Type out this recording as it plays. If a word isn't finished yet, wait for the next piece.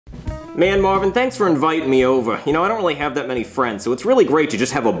Man, Marvin, thanks for inviting me over. You know, I don't really have that many friends, so it's really great to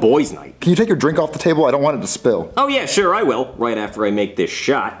just have a boys' night. Can you take your drink off the table? I don't want it to spill. Oh yeah, sure, I will. Right after I make this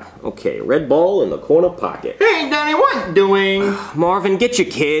shot. Okay, red ball in the corner pocket. Hey, Danny, what you doing? Marvin, get your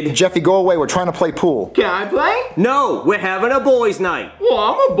kid. Jeffy, go away. We're trying to play pool. Can I play? No, we're having a boys' night. Well,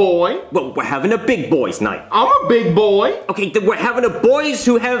 I'm a boy. Well, we're having a big boys' night. I'm a big boy. Okay, then we're having a boys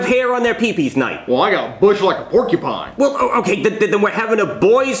who have hair on their pee-pees night. Well, I got a bush like a porcupine. Well, okay, then we're having a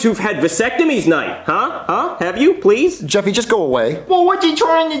boys who've had vasectomies night. Huh? Huh? Have you, please? Jeffy, just go away. Well, what's he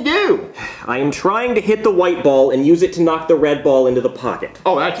trying to do? I am trying to hit the white ball and use it to knock the red ball into the pocket.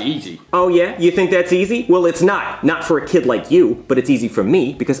 Oh, that's easy. Oh yeah? You think that's easy? Well, it's not. Not for a kid like you, but it's easy for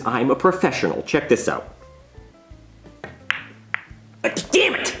me because I'm a professional. Check this out.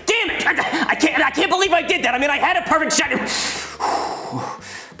 Damn it! Damn it! I can't believe I did that. I mean, I had a perfect shot.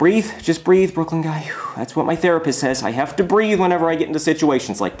 Breathe, just breathe, Brooklyn guy. That's what my therapist says. I have to breathe whenever I get into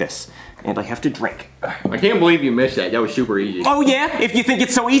situations like this. And I have to drink. I can't believe you missed that. That was super easy. Oh yeah? If you think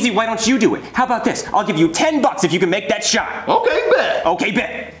it's so easy, why don't you do it? How about this? I'll give you $10 if you can make that shot. Okay, bet. Okay,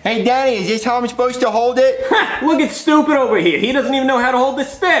 bet. Hey, Danny, is this how I'm supposed to hold it? Look at stupid over here. He doesn't even know how to hold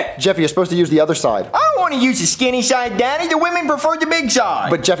this stick. Jeffy, you're supposed to use the other side. I don't want to use the skinny side, Danny. The women prefer the big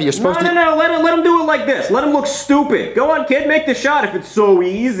side. But Jeffy, you're supposed to... No, let him do it like this. Let him look stupid. Go on, kid, make the shot if it's so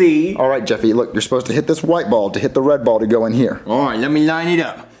easy. All right, Jeffy, look, you're supposed to hit this white ball to hit the red ball to go in here. All right, let me line it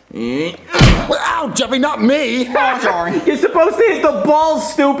up. Ow, Jeffy, not me! Oh, sorry. You're supposed to hit the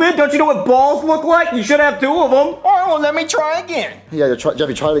balls, stupid. Don't you know what balls look like? You should have two of them. All right, well, let me try again. Yeah,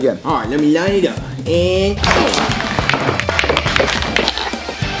 Jeffy, try it again. All right, let me line it up. And...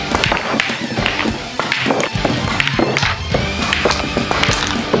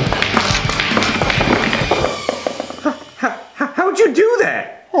 How'd you do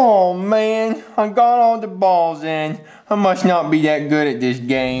that? Oh, man. I got all the balls in. I must not be that good at this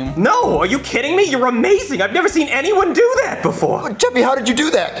game. No, are you kidding me? You're amazing. I've never seen anyone do that before. Jeffy, how did you do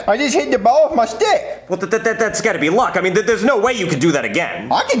that? I just hit the ball with my stick. Well, that's gotta be luck. I mean, there's no way you could do that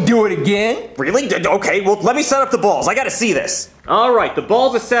again. I can do it again. Really? Okay, well, let me set up the balls. I gotta see this. All right, the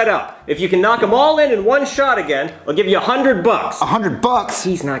balls are set up. If you can knock them all in one shot again, I'll give you $100. $100?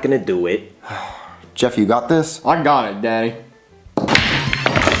 He's not gonna do it. Jeff, you got this? I got it, Daddy.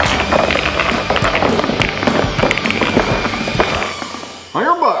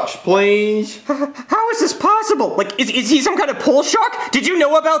 $100, please. How is this possible? Like, is he some kind of pool shark? Did you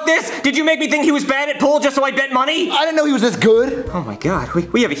know about this? Did you make me think he was bad at pool just so I bet money? I didn't know he was this good. Oh my god,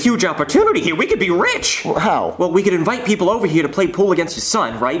 we have a huge opportunity here. We could be rich. Well, how? Well, we could invite people over here to play pool against your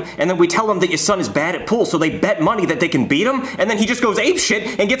son, right? And then we tell them that your son is bad at pool, so they bet money that they can beat him, and then he just goes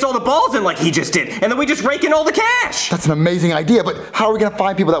apeshit and gets all the balls in like he just did, and then we just rake in all the cash. That's an amazing idea, but how are we gonna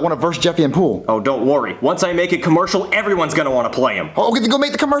find people that want to verse Jeffy in pool? Oh, don't worry. Once I make it commercial, everyone's gonna want to play him. Oh, okay, then go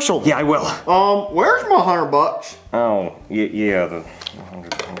make the commercial. Yeah, I will. Where's my $100? Oh, yeah, the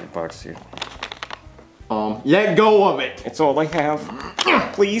 $100 here. Let go of it. It's all I have.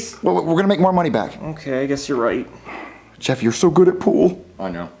 Please? Well, we're gonna make more money back. Okay, I guess you're right. Jeff, you're so good at pool. I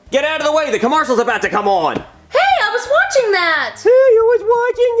know. Get out of the way! The commercial's about to come on! Hey, I was watching that! Hey, I was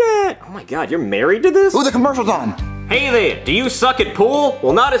watching that! Oh my god, you're married to this? Ooh, the commercial's on. Hey there, do you suck at pool?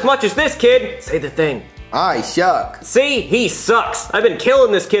 Well, not as much as this kid. Say the thing. I suck. See? He sucks. I've been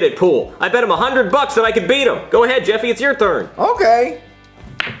killing this kid at pool. I bet him $100 that I could beat him. Go ahead, Jeffy, it's your turn. Okay.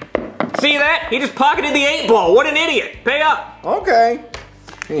 See that? He just pocketed the 8-ball. What an idiot. Pay up. Okay.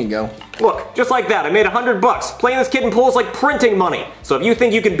 Here you go. Look, just like that, I made $100. Playing this kid in pool is like printing money. So if you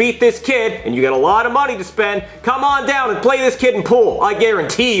think you can beat this kid, and you got a lot of money to spend, come on down and play this kid in pool. I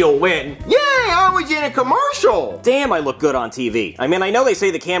guarantee you'll win. Yay, I was in a commercial. Damn, I look good on TV. I mean, I know they say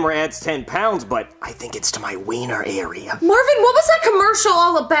the camera adds 10 pounds, but I think it's to my wiener area. Marvin, what was that commercial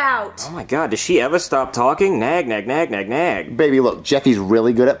all about? Oh my god, does she ever stop talking? Nag, nag, nag, nag, nag. Baby, look, Jeffy's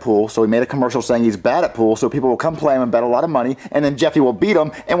really good at pool, so he made a commercial saying he's bad at pool, so people will come play him and bet a lot of money, and then Jeffy will beat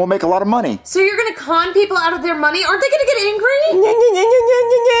him, and we'll make a lot of money. So you're gonna con people out of their money? Aren't they gonna get angry?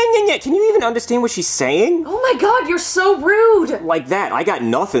 Can you even understand what she's saying? Oh my god, you're so rude. Like that, I got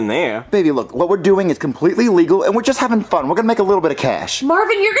nothing there. Baby, look, what we're doing is completely legal, and we're just having fun. We're gonna make a little bit of cash.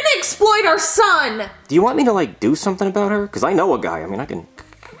 Marvin, you're gonna exploit our son. Do you want me to, like, do something about her? Because I know a guy. I mean, I can...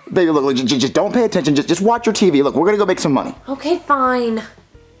 Baby, look, just don't pay attention. Just watch your TV. Look, we're gonna go make some money. Okay, fine.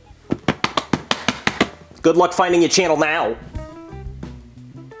 Good luck finding your channel now.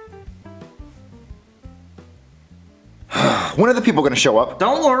 When are the people gonna show up?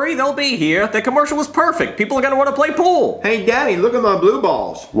 Don't worry, they'll be here. The commercial was perfect. People are gonna want to play pool. Hey, Daddy, look at my blue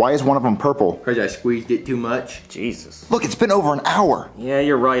balls. Why is one of them purple? Because I squeezed it too much. Jesus. Look, it's been over an hour. Yeah,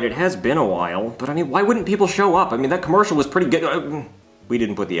 you're right. It has been a while. But I mean, why wouldn't people show up? I mean, that commercial was pretty good. We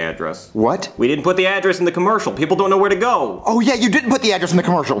didn't put the address. What? We didn't put the address in the commercial. People don't know where to go. Oh yeah, you didn't put the address in the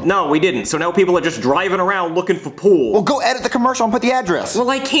commercial. No, we didn't. So now people are just driving around looking for pool. Well, go edit the commercial and put the address. Well,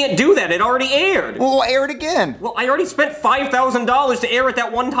 I can't do that. It already aired. Well, we'll air it again. Well, I already spent $5,000 to air it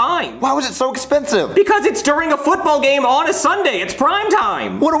that one time. Why was it so expensive? Because it's during a football game on a Sunday. It's prime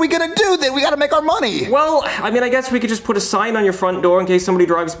time. What are we gonna do then? We gotta make our money. Well, I mean, I guess we could just put a sign on your front door in case somebody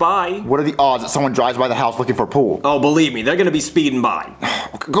drives by. What are the odds that someone drives by the house looking for a pool? Oh, believe me, they're gonna be speeding by.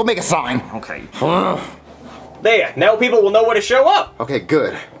 Go make a sign. Okay. There, now people will know where to show up. Okay,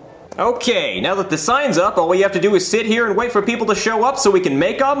 good. Okay, now that the sign's up, all we have to do is sit here and wait for people to show up so we can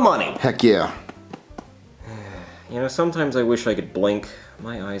make our money. Heck yeah. You know, sometimes I wish I could blink.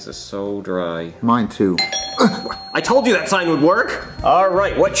 My eyes are so dry. Mine too. I told you that sign would work. All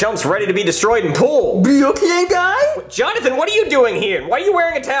right, what chump's ready to be destroyed in pool? Be okay, guy? Jonathan, what are you doing here? Why are you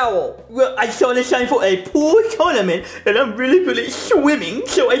wearing a towel? Well, I saw the sign for a pool tournament, and I'm really good at swimming,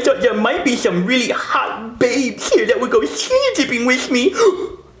 so I thought there might be some really hot babes here that would go skinny dipping with me.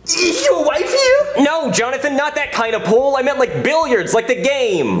 Is your wife here? No, Jonathan, not that kind of pool. I meant like billiards, like the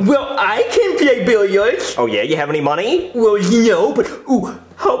game. Well, I can play billiards. Oh yeah, you have any money? Well, no, but ooh,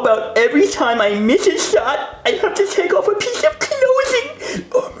 how about every time I miss a shot, I have to take off a piece of clothing?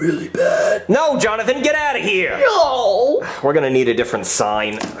 I'm really bad. No, Jonathan, get out of here. No. We're gonna need a different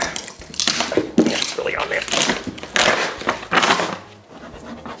sign. Yeah, it's really on there.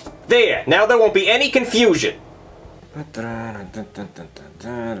 There, now there won't be any confusion.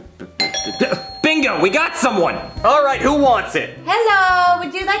 Bingo, we got someone. All right, who wants it? Hello,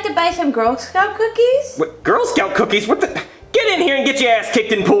 would you like to buy some Girl Scout cookies? What, Girl Scout cookies? What the? Get in here and get your ass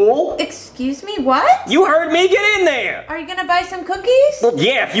kicked in pool. Excuse me, what? You heard me, get in there. Are you gonna buy some cookies? Well,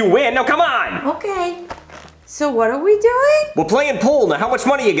 yeah, if you win. Now, come on. Okay. So what are we doing? We're playing pool. Now, how much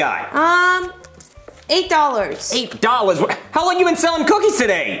money you got? $8. $8? How long you been selling cookies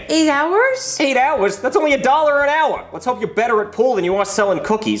today? 8 hours? 8 hours? That's only $1 an hour. Let's hope you're better at pool than you are selling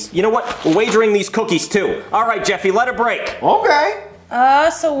cookies. You know what? We're wagering these cookies too. All right, Jeffy, let her break. Okay.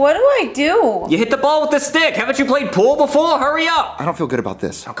 So what do I do? You hit the ball with the stick. Haven't you played pool before? Hurry up. I don't feel good about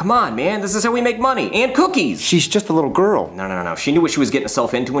this. Oh, come on, man. This is how we make money. And cookies. She's just a little girl. No. She knew what she was getting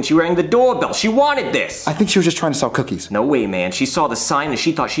herself into when she rang the doorbell. She wanted this. I think she was just trying to sell cookies. No way, man. She saw the sign and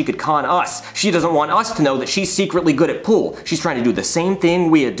she thought she could con us. She doesn't want us to know that she's secretly good at pool. She's trying to do the same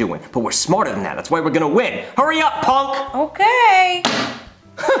thing we're doing. But we're smarter than that. That's why we're gonna win. Hurry up, punk. Okay.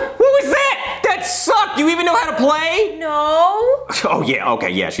 What was that? That sucked. You even know how to play? No. Oh, yeah. Okay,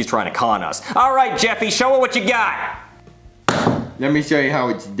 yeah. She's trying to con us. All right, Jeffy. Show her what you got. Let me show you how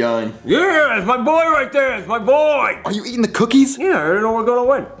it's done. Yeah, it's my boy right there. It's my boy. Are you eating the cookies? Yeah, I don't know we're gonna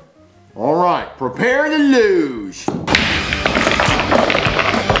win. All right, prepare to lose.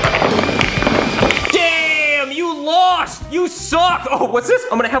 Damn, you lost. You suck. Oh, what's this?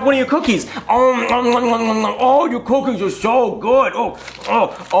 I'm gonna have one of your cookies. Oh, your cookies are so good. Oh,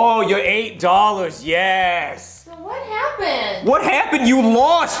 your $8. Yes. So what happened? What happened? You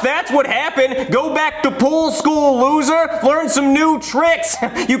lost. That's what happened. Go back to pool school, loser. Learn some new tricks.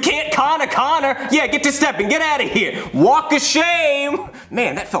 You can't con a conner. Yeah, get to stepping. Get out of here. Walk of shame.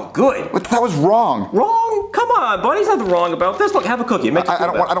 Man, that felt good. But that was wrong. Wrong? Come on, buddy. There's nothing wrong about this. Look, have a cookie. It makes I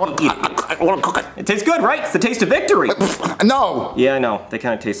don't want to cook it. It tastes good, right? It's the taste of victory. No. Yeah, I know. They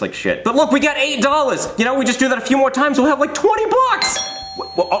kind of taste like shit. But look, we got $8. You know, we just do that a few more times, we'll have like 20 bucks.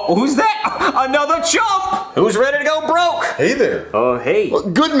 Who's that? Another chump. Who's ready to go broke? Hey there. Oh, hey.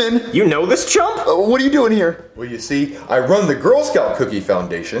 Goodman. You know this chump? What are you doing here? Well, you see, I run the Girl Scout Cookie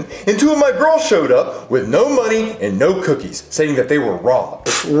Foundation, and 2 of my girls showed up with no money and no cookies, saying that they were robbed.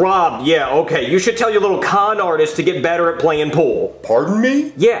 Robbed, yeah, okay. You should tell your little con artist to get better at playing pool. Pardon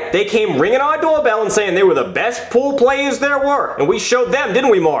me? Yeah, they came ringing our doorbell and saying they were the best pool players there were. And we showed them,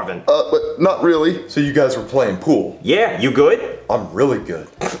 didn't we, Marvin? But not really. So you guys were playing pool? Yeah, you good? I'm really good.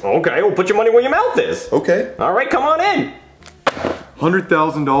 Okay, well put your money where your mouth is. Okay. All right, come on in.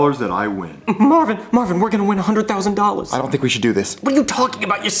 $100,000 that I win. Marvin, we're gonna win $100,000. I don't think we should do this. What are you talking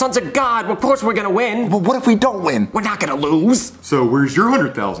about? Your son's a god. Of course we're gonna win. But what if we don't win? We're not gonna lose. So where's your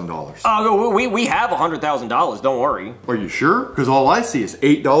 $100,000? We have $100,000. Don't worry. Are you sure? Because all I see is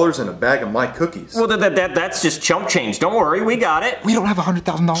 $8 and a bag of my cookies. Well, that's just chump change. Don't worry, we got it. We don't have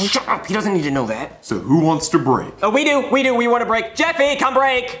 $100,000. Shut up. He doesn't need to know that. So who wants to break? Oh, we do. We want to break. Jeffy, come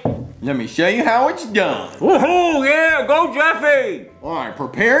break. Let me show you how it's done. Woohoo! Yeah, go Jeffy. All right,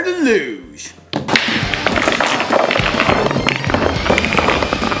 prepare to lose.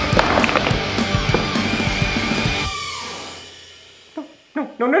 No.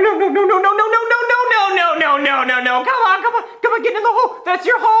 Come on, get in the hole. That's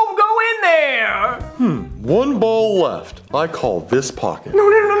your home. Go in there. one ball left. I call this pocket. No,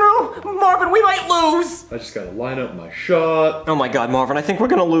 Marvin, we might lose. I just gotta line up my shot. Oh my God, Marvin, I think we're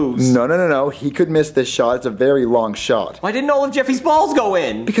gonna lose. No. He could miss this shot. It's a very long shot. Why didn't all of Jeffy's balls go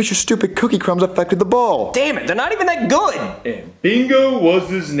in? Because your stupid cookie crumbs affected the ball. Damn it, they're not even that good. And bingo was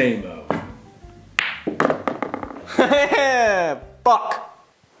his name-o. Fuck.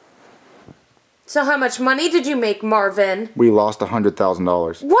 So how much money did you make, Marvin? We lost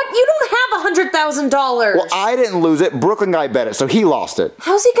 $100,000. What? You don't have $100,000. Well, I didn't lose it. Brooklyn guy bet it, so he lost it.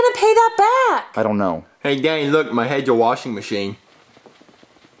 How's he gonna pay that back? I don't know. Hey, Danny, look, my head's a washing machine.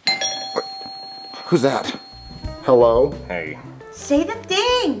 Who's that? Hello? Hey. Say the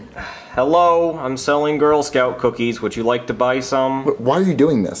thing. Hello, I'm selling Girl Scout cookies. Would you like to buy some? Why are you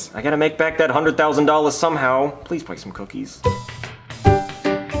doing this? I gotta make back that $100,000 somehow. Please buy some cookies.